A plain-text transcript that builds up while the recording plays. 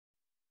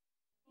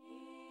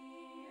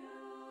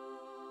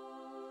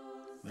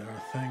There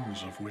are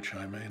things of which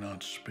I may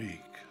not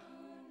speak.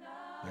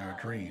 There are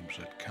dreams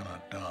that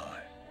cannot die.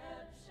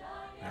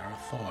 There are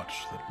thoughts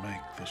that make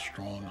the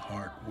strong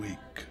heart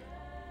weak,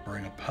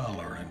 bring a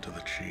pallor into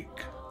the cheek,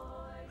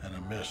 and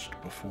a mist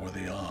before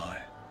the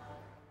eye.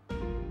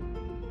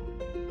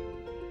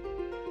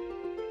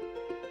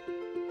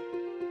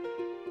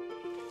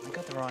 I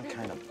got the wrong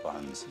kind of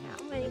buns.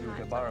 Maybe you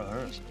could borrow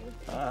hers.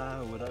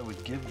 What I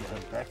would give to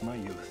have back my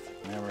youth.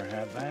 Never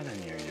had that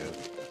in your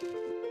youth.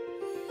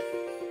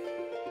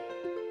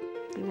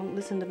 He won't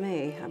listen to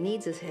me. He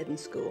needs his head in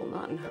school,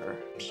 not in her.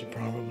 She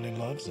probably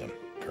loves him.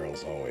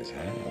 Girls always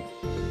have.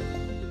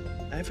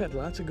 I've had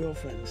lots of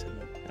girlfriends,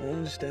 and I don't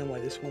understand why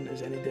this one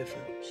is any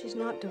different. She's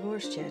not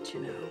divorced yet,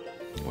 you know.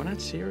 We're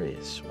not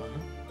serious, huh?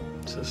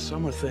 It's a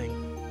summer thing.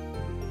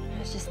 I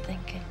was just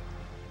thinking.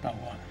 About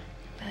what?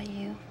 About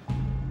you.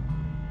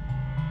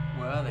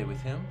 Where are they, with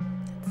him?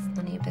 It's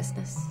none of your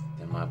business.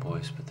 They're my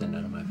boys, but they're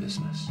none of my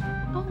business.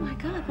 Oh my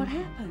God, what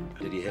happened?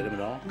 Did he hit him at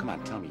all? Come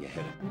on, tell me you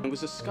hit him. It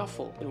was a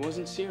scuffle. It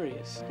wasn't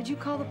serious. Did you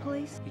call the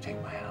police? You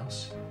take my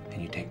house,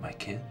 and you take my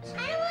kids.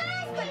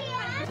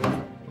 Why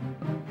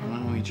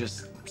don't we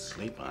just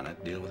sleep on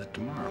it, deal with it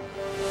tomorrow?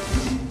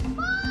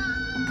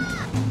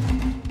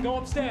 Go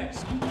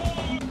upstairs!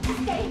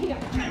 Stay here!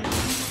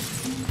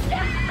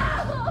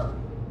 No!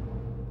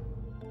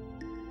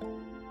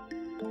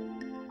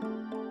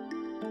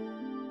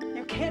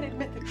 You can't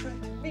admit the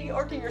truth to me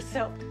or to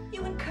yourself.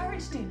 You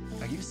encouraged him.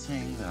 Are you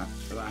saying that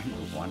I'm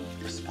the one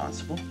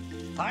responsible?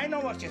 I know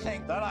what you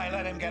think, that I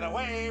let him get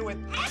away with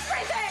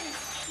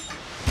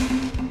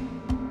Everything!